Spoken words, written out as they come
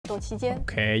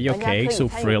Okay, okay, so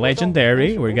free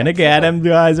legendary. We're gonna get him,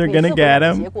 guys. We're gonna get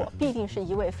him. What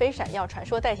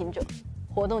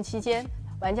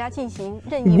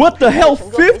the hell?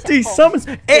 50 summons?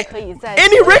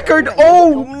 Any record?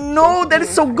 Oh no, that is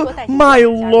so good. My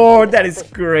lord, that is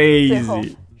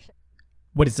crazy.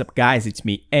 What is up, guys? It's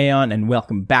me, Aeon, and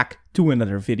welcome back to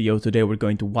another video. Today we're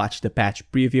going to watch the patch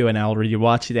preview, and I already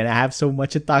watched it and I have so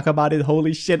much to talk about it.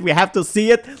 Holy shit, we have to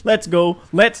see it. Let's go.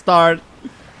 Let's start.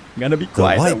 I'm gonna be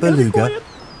quiet. The White Beluga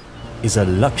is a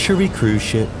luxury cruise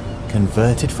ship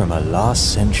converted from a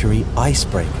last century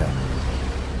icebreaker.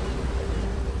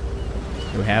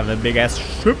 We have a big ass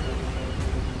ship.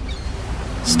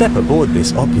 Step aboard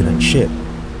this opulent ship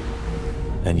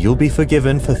and you'll be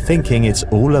forgiven for thinking it's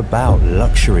all about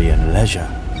luxury and leisure.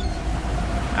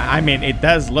 I mean, it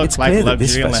does look it's like clear luxury that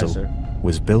this and vessel leisure.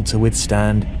 was built to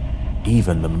withstand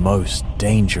even the most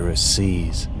dangerous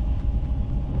seas.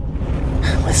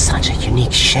 With such a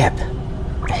unique ship,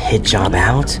 a hit job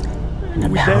out, and a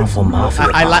powerful mafia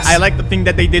boss. I like the thing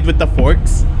that they did with the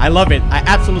forks. I love it. I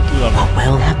absolutely love What it.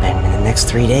 will happen in the next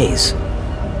 3 days?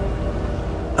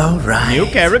 Alright. New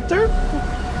character?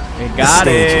 We The got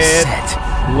stage is it. set.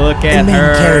 Look at The main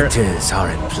her. characters are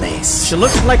in place. She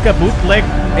looks like a bootleg.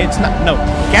 It's not. No,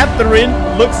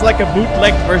 Catherine looks like a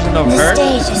bobootleg version of The her.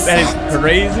 stage is That set. is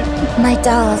crazy. My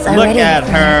dolls are Look ready at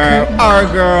for her. the curtain. Our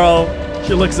girl.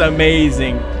 She looks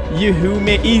amazing.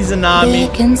 Yuhume Izanami.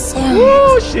 Be consumed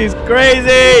Woo, she's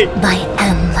crazy. by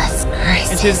endless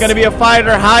curses. And she's gonna be a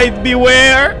fighter. Hide,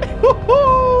 beware.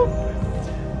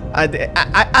 I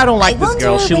don't like this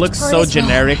girl. She looks so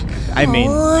generic. I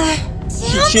mean,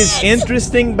 she's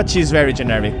interesting, but she's very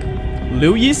generic.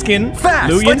 Louis skin. Fast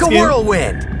Louis like a skin.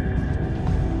 whirlwind.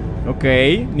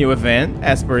 Okay, new event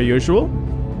as per usual.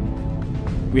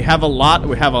 We have a lot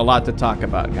to talk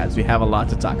about, guys. We have a lot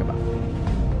to talk about.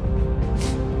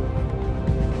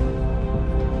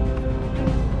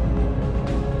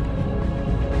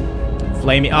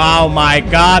 Flaming. Oh my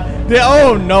god.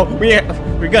 Oh no.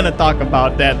 We're gonna talk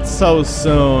about that so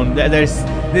soon.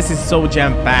 This is so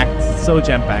jam-packed. So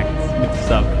jam-packed with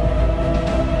stuff.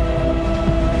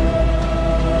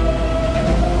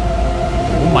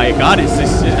 Oh my god, is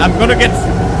this... I'm gonna get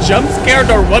jump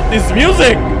scared or what? This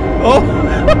music? Oh.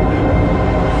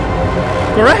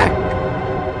 Correct.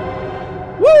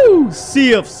 Woo!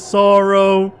 Sea of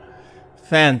Sorrow.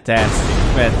 Fantastic.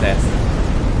 Fantastic.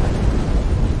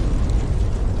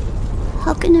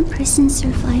 How can a person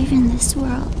survive in this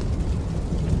world?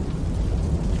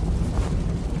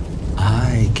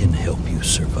 I can help you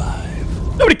survive.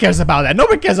 Nobody cares about that.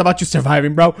 Nobody cares about you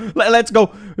surviving, bro. Let's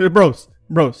go. Bros.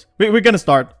 We're gonna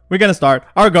start.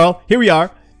 Our girl, here we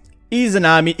are.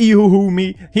 Izanami,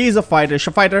 Ihuhumi. He's a fighter.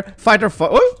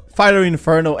 Fighter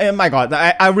Inferno. And my god,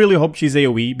 I really hope she's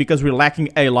AoE because we're lacking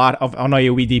a lot of on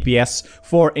AoE DPS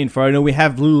for Inferno. We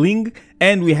have Ling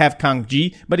and we have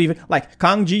Kangji, but even like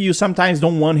Kangji, you sometimes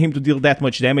don't want him to deal that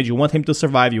much damage. You want him to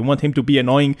survive. You want him to be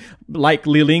annoying. Like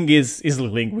Ling is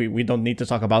Ling. We don't need to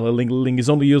talk about Ling. Ling is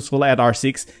only useful at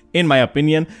R6, in my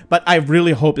opinion. But I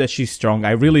really hope that she's strong.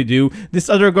 I really do. This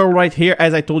other girl right here,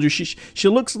 as I told you, she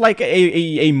looks like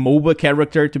a MOBA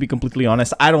character. To be completely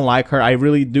honest, I don't like her. I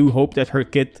really do hope that her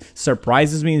kit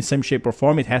surprises me in some shape or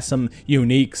form. It has some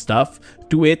unique stuff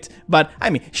to it, but I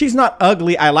mean, she's not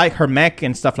ugly. I like her mech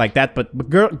and stuff like that, but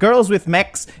girls with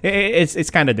mechs, it's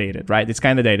kind of dated, right? It's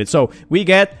kind of dated. So we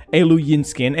get a Lu Yin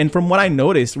skin, and from what I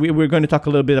noticed, we're going to talk a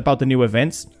little bit about the new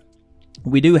events.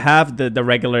 We do have the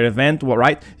regular event, well,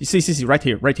 right? You see, right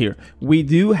here. We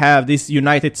do have this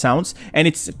United Sounds, and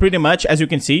it's pretty much, as you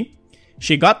can see,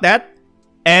 she got that,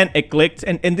 and it clicked,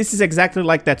 and this is exactly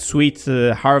like that sweet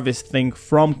harvest thing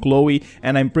from Chloe,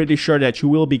 and I'm pretty sure that you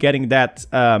will be getting that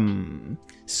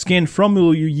skin from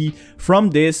Lu Yi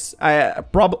from this,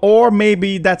 or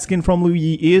maybe that skin from Lu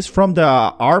Yi is from the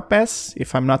RPS,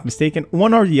 if I'm not mistaken,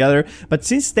 one or the other. But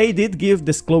since they did give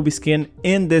this Chloe skin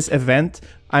in this event,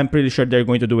 I'm pretty sure they're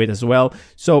going to do it as well.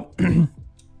 So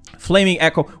Flaming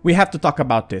Echo, we have to talk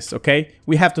about this, okay?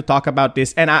 We have to talk about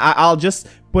this, and I'll just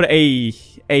put an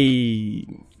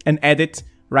edit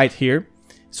right here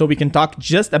so we can talk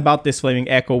just about this Flaming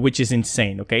Echo, which is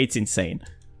insane, okay? It's insane.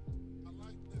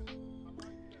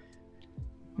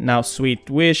 Now, Sweet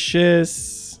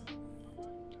Wishes.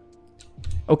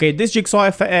 Okay, this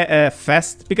Jigsaw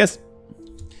Fest, because...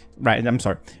 Right, I'm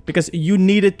sorry. Because you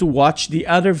needed to watch the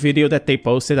other video that they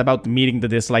posted about meeting the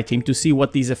Dislyte team to see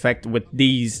what these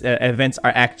events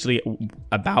are actually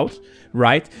about,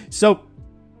 right? So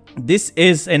this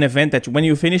is an event that when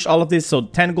you finish all of this, so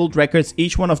 10 gold records,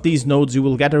 each one of these nodes, you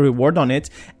will get a reward on it.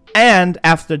 And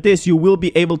after this, you will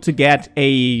be able to get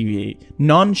a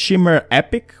non-shimmer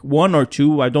epic, 1 or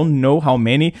 2, I don't know how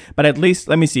many, but at least,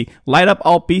 let me see, light up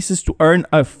all pieces to earn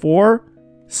a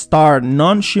 4-star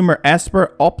non-shimmer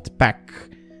Esper opt pack.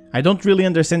 I don't really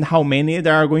understand how many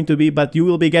there are going to be, but you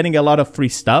will be getting a lot of free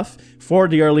stuff. For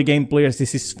the early game players,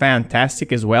 this is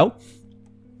fantastic as well.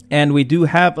 And we do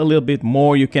have a little bit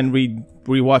more. You can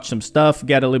rewatch some stuff,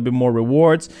 get a little bit more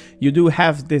rewards. You do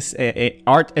have this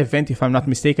art event, if I'm not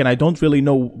mistaken. I don't really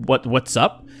know what's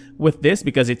up with this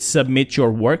because it's submit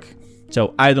your work.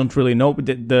 So I don't really know.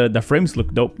 The frames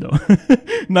look dope though.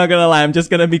 Not gonna lie, I'm just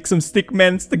gonna make some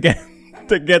stickmans to get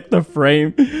the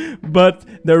frame, but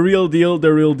the real deal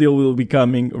will be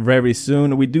coming very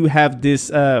soon. We do have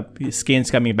these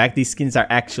skins coming back. These skins are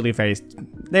actually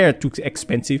they're too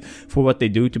expensive for what they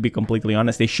do, to be completely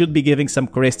honest. They should be giving some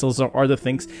crystals or other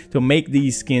things to make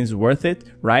these skins worth it,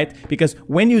 right? Because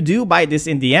when you do buy this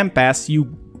in the M Pass,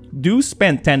 you do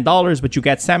spend $10, but you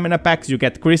get stamina packs, you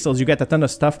get crystals, you get a ton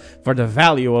of stuff for the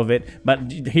value of it. But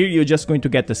here you're just going to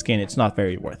get the skin. It's not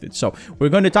very worth it. So we're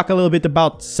going to talk a little bit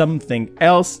about something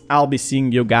else. I'll be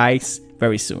seeing you guys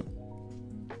very soon.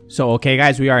 So okay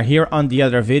guys, we are here on the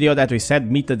other video that we said,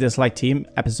 Meet the Dislyte Team,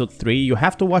 episode 3. You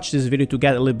have to watch this video to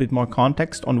get a little bit more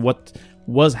context on what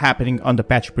was happening on the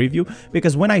patch preview,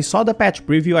 because when I saw the patch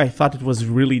preview I thought it was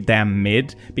really damn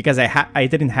mid, because I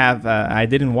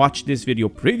didn't watch this video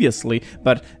previously,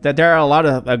 but that there are a lot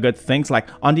of good things. Like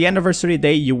on the anniversary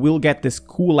day you will get this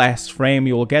cool ass frame,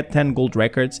 you will get 10 gold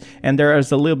records, and there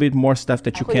is a little bit more stuff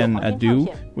that you can do.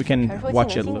 We can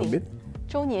watch it a little bit.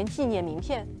 周年纪念名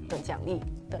片等奖励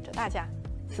等着大家。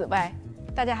此外，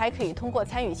大家还可以通过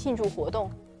参与庆祝活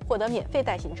动获得免费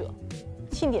代行者。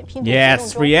庆典拼图活动中，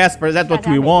 Yes, free Espers, that's what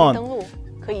we want. 登录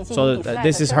可以进行 So 比赛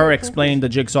this is her explaining the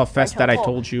Jigsaw 完 Fest 成 that I 后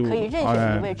told you 可以任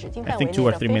选一位指定 I 范围 think 内 2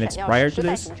 or 的 3非 minutes 闪耀 prior 实 to 时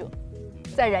代 this. 行者。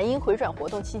在燃音回转活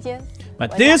动期间， But 玩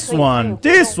家可以 this 参与 one 活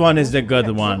动 is the good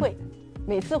机 one. 会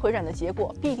每次回转的结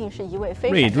果必定是一位非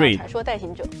Read, 闪 read. 耀传说代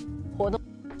行者。活动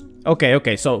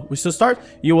Okay, so to start,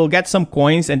 you will get some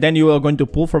coins, and then you are going to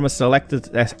pull from a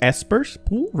selected Espers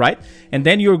pool, right? And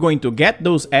then you're going to get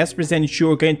those Espers, and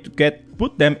you're going to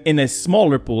put them in a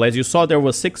smaller pool. As you saw, there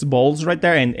was 6 balls right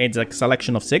there, and it's a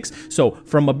selection of 6. So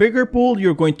from a bigger pool,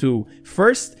 you're going to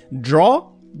first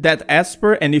draw that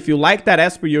Esper, and if you like that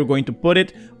Esper, you're going to put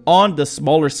it on the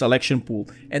smaller selection pool.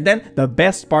 And then the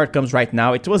best part comes right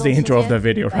now. It was the intro of the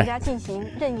video, 玩 right? 家进行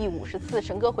任意50次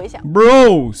神歌回响。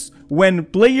 Bros, when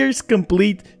players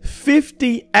complete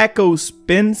 50 echo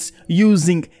spins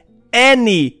using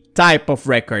any type of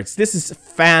records, this is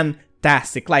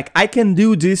fantastic. Like, I can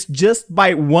do this just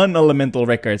by 1 elemental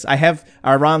records. I have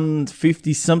around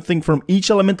 50 something from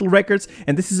each elemental records,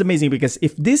 and this is amazing because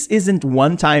if this isn't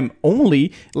one time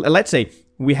only, let's say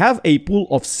we have a pool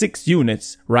of 6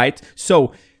 units, right?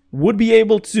 So would be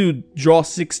able to draw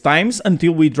 6 times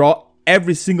until we draw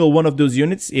every single one of those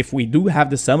units. If we do have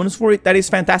the summons for it, that is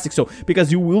fantastic. So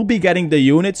because you will be getting the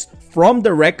units from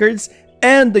the records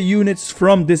and the units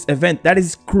from this event. That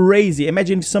is crazy.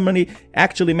 Imagine if somebody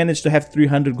actually managed to have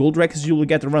 300 gold records, you will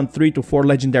get around 3 to 4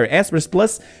 legendary Espers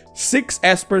plus 6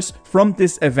 Espers from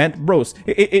this event. Bros,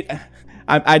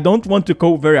 I don't want to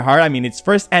go very hard. I mean, it's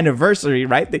first anniversary,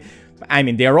 right? I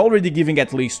mean, they're already giving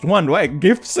at least 1, right?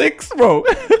 Give 6, bro.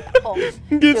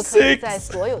 Give 6.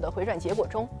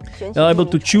 You're able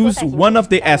to choose one of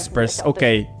the Espers.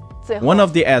 Okay. One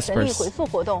of the Espers.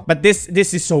 But this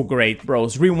is so great,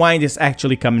 bros. Rewind is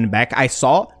actually coming back. I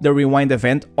saw the Rewind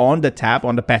event on the tab,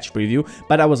 on the patch preview,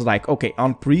 but I was like, okay,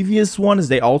 on previous ones,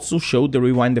 they also showed the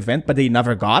Rewind event, but they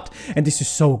never got, and this is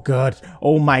so good.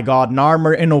 Oh my god,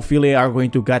 Narmer and Ophelia are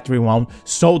going to get Rewound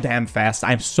so damn fast.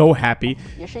 I'm so happy.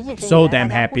 So damn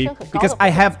happy. Because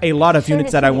I have a lot of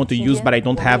units that I want to use, but I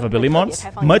don't have ability mons.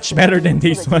 Much better than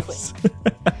these ones.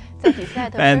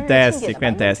 Fantastic,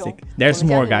 fantastic. There's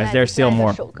more, guys. There's still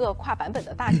more.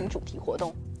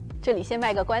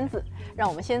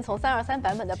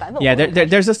 Yeah,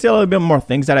 there's still a little bit more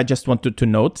things that I just wanted to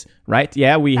note, right?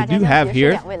 Yeah, we do have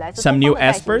here some new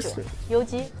Espers.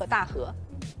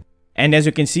 And as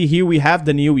you can see here, we have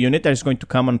the new unit that is going to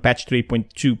come on patch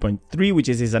 3.2.3, which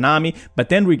is Izanami. But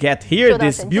then we get here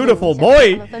this beautiful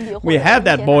boy. We have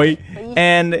that boy.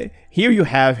 And here you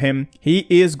have him. He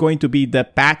is going to be the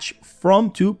patch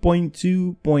from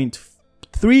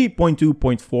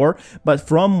 2.2.3.2.4, but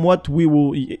from what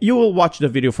you will watch the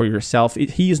video for yourself.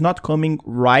 He is not coming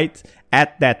right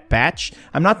at that patch.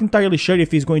 I'm not entirely sure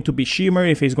if he's going to be shimmer,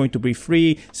 if he's going to be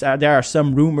free. So there are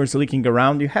some rumors leaking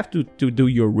around. You have to do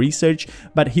your research,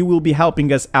 but he will be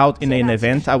helping us out in an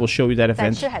event. I will show you that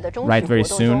event right very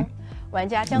soon.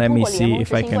 Let me see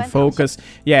if I can focus.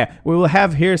 Yeah, we will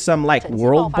have here some like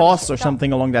world boss or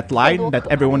something along that line that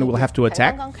everyone will have to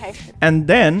attack. And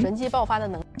then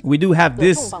we do have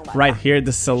this right here,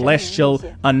 the Celestial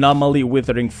Anomaly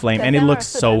Withering Flame, and it looks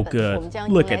so good.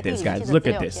 Look at this, guys. Look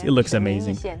at this. It looks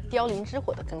amazing.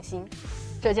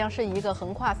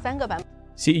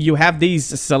 See, you have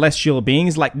these celestial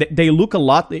beings, like they look a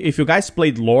lot. If you guys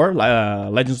played lore,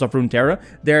 Legends of Runeterra,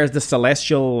 there's the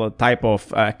celestial type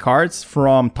of cards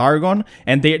from Targon,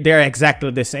 and they're exactly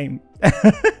the same.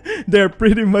 They're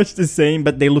pretty much the same,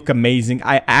 but they look amazing.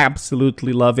 I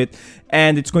absolutely love it.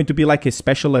 And it's going to be like a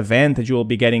special event that you will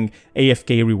be getting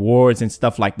AFK rewards and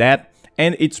stuff like that.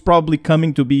 And it's probably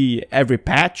coming to be every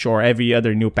patch or every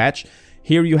other new patch.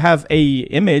 Here you have a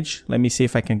image, let me see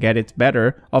if I can get it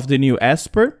better, of the new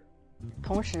Esper.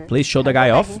 Please show the guy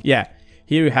off. Yeah,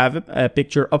 here you have a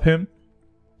picture of him.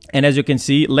 And as you can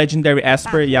see, legendary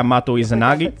Esper Yamato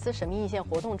Izanagi.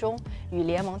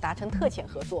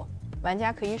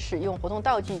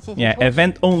 Yeah,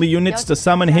 event only units to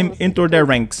summon him into their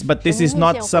ranks, but this is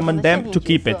not summon them to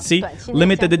keep it. See,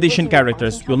 limited edition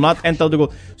characters will not enter the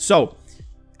goal. So,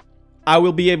 I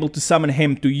will be able to summon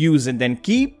him to use and then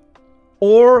keep.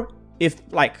 Or if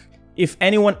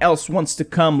anyone else wants to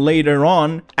come later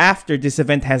on after this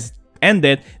event has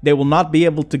ended, they will not be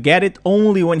able to get it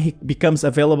only when he becomes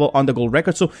available on the gold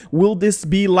record. So will this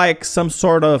be like some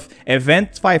sort of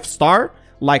event 5-star?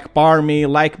 Like Parmy,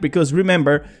 because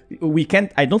remember,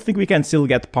 I don't think we can still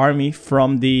get Parmy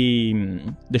from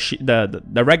the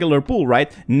regular pool,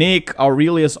 right? Nick,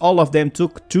 Aurelius, all of them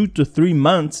took 2 to 3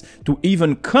 months to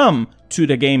even come to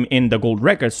the game in the gold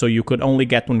record, so you could only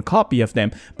get 1 copy of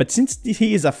them. But since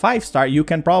he is a 5-star, you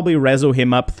can probably rezo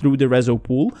him up through the rezo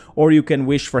pool, or you can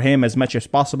wish for him as much as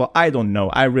possible. I don't know.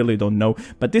 I really don't know.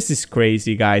 But this is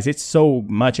crazy, guys. It's so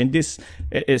much, and this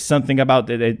is something about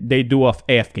they do of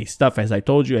AFK stuff, as I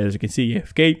told you. As you can see,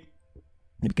 AFK,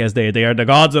 because they are the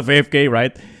gods of AFK,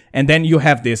 right? And then you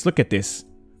have this. Look at this.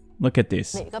 Look at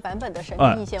this.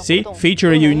 See?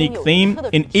 Feature a unique theme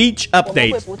in each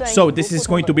update. So this is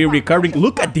going to be recurring.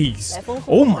 Look at these.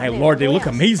 Oh my lord, they look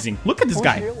amazing. Look at this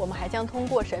guy.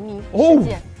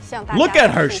 Oh, look at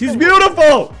her. She's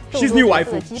beautiful. She's new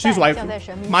waifu. She's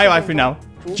waifu. My waifu now.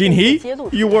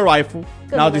 Jinhee, you were waifu.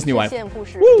 Now this new waifu.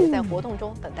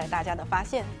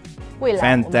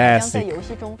 Fantastic.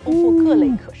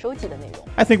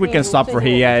 I think we can stop for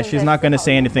here. Yeah, she's not gonna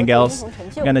say anything else.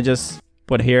 I'm gonna just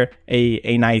put here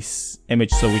a nice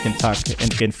image so we can talk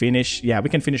and can finish. Yeah, we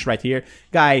can finish right here.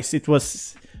 Guys, it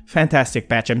was fantastic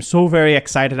patch. I'm so very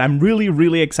excited. I'm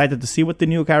really excited to see what the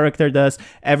new character does.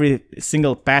 Every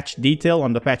single patch detail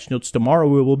on the patch notes tomorrow.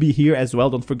 We will be here as well.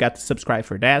 Don't forget to subscribe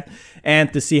for that.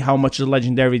 And to see how much the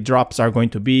legendary drops are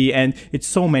going to be. And it's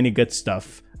so many good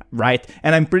stuff, right?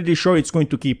 And I'm pretty sure it's going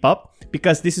to keep up,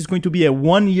 because this is going to be a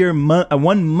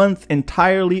 1 month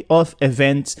entirely of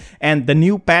events, and the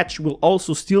new patch will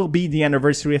also still be the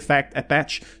anniversary effect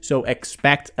patch, so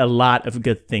expect a lot of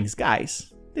good things,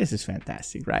 guys. This is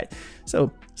fantastic, right?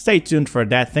 So stay tuned for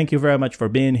that. Thank you very much for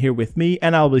being here with me,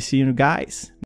 and I'll be seeing you guys